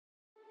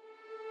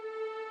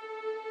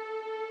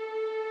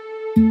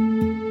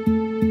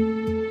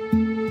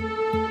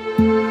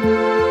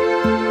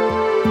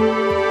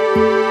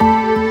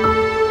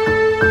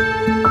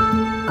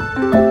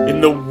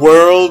In the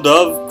world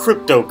of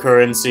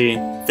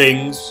cryptocurrency,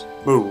 things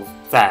move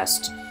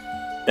fast.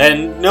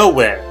 And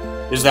nowhere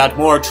is that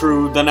more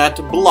true than at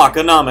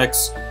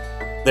Blockonomics.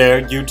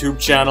 Their YouTube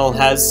channel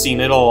has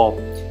seen it all.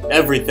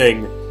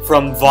 Everything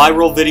from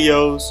viral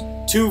videos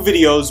to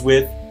videos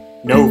with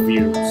no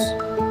views.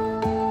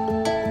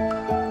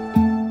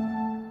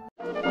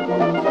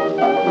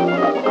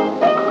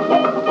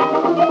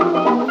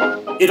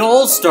 It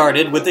all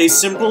started with a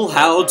simple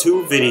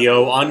how-to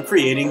video on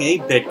creating a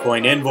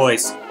Bitcoin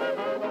invoice.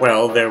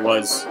 Well, there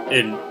was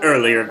an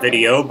earlier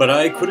video, but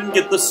I couldn't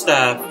get the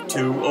staff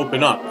to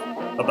open up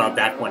about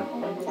that one.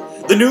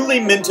 The newly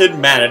minted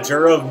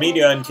manager of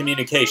media and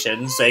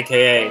communications,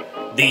 aka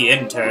the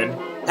intern,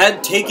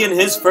 had taken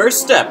his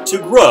first step to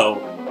grow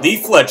the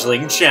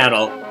fledgling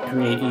channel.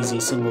 Create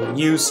easy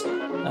single-use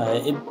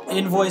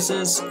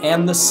invoices,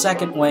 and the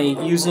second way,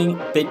 using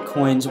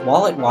Bitcoin's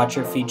Wallet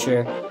Watcher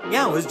feature.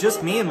 Yeah, it was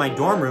just me in my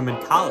dorm room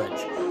in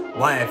college.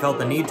 Why I felt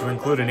the need to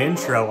include an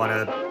intro on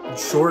a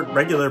short,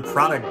 regular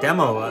product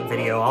demo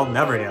video, I'll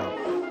never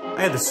know.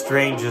 I had the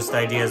strangest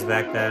ideas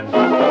back then.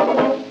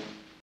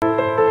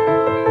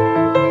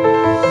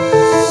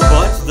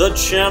 But the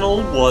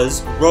channel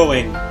was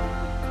growing.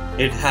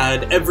 It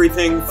had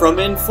everything from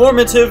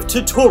informative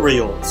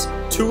tutorials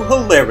to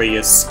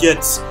hilarious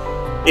skits,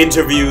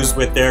 interviews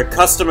with their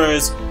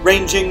customers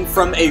ranging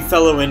from a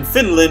fellow in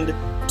Finland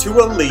to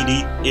a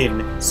lady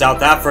in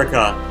South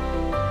Africa.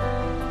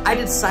 I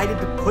decided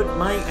to put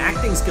my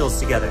acting skills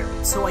together,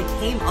 so I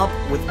came up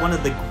with one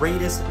of the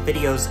greatest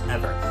videos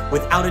ever.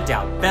 Without a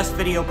doubt, best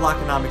video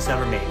Blockonomics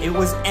ever made. It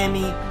was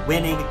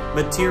Emmy-winning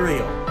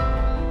material.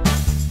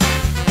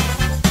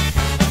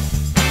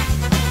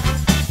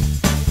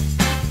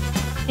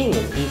 Being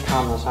an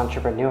e-commerce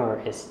entrepreneur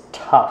is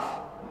tough.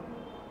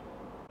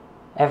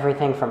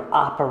 Everything from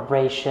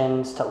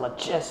operations to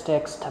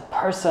logistics to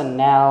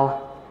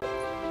personnel.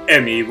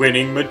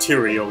 Emmy-winning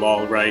material,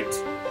 all right.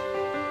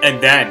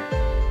 And then,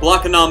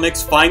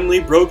 Blockonomics finally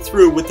broke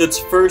through with its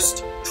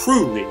first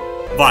truly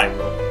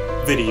viral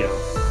video.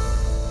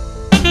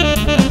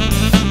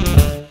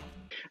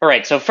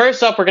 Alright, so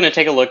first up we're going to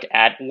take a look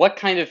at what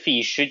kind of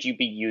fees should you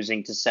be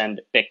using to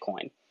send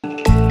Bitcoin.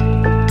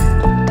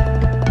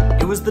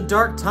 It was the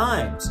dark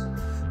times.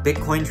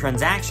 Bitcoin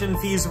transaction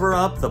fees were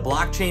up, the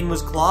blockchain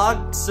was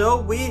clogged,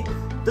 so we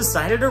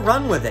decided to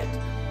run with it.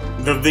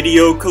 The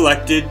video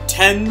collected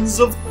tens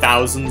of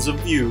thousands of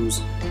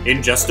views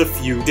in just a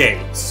few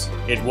days.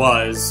 It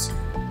was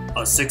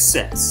a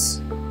success.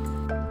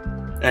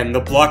 And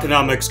the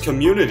Blockonomics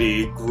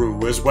community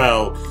grew as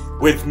well,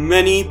 with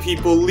many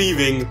people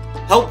leaving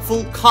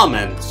helpful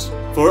comments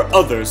for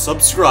other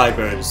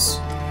subscribers.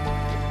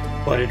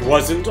 But it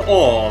wasn't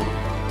all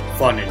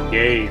fun and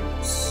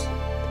games.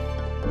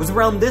 It was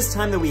around this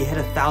time that we hit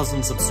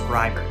 1,000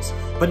 subscribers,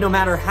 but no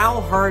matter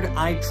how hard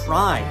I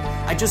tried,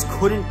 I just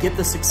couldn't get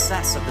the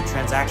success of the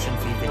transaction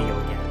fee video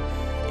again.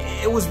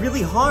 It was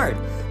really hard.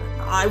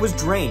 I was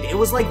drained. It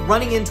was like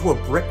running into a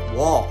brick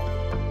wall.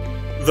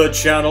 The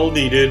channel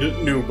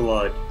needed new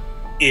blood.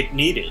 It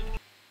needed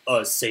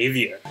a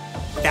savior.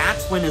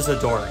 That's when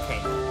Isadora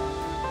came.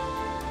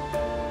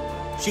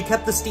 She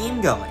kept the steam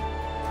going.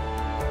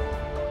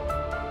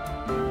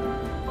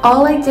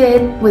 All I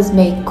did was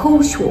make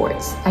cool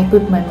shorts. I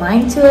put my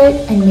mind to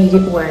it and made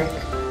it work.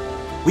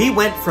 We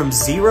went from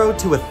 0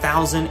 to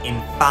 1,000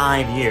 in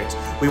 5 years.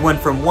 We went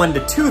from 1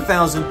 to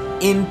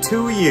 2,000 in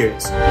 2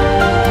 years.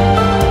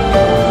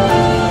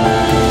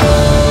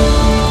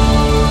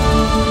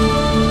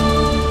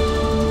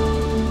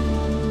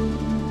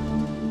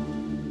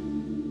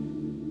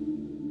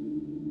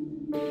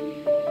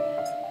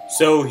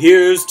 So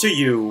here's to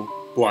you,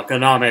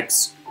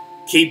 Blockonomics.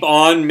 Keep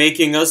on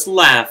making us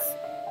laugh,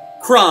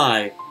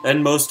 cry,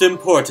 and most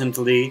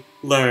importantly,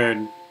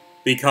 learn.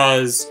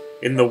 Because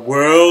in the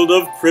world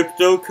of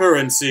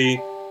cryptocurrency,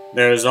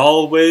 there's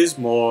always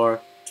more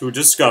to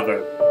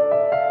discover.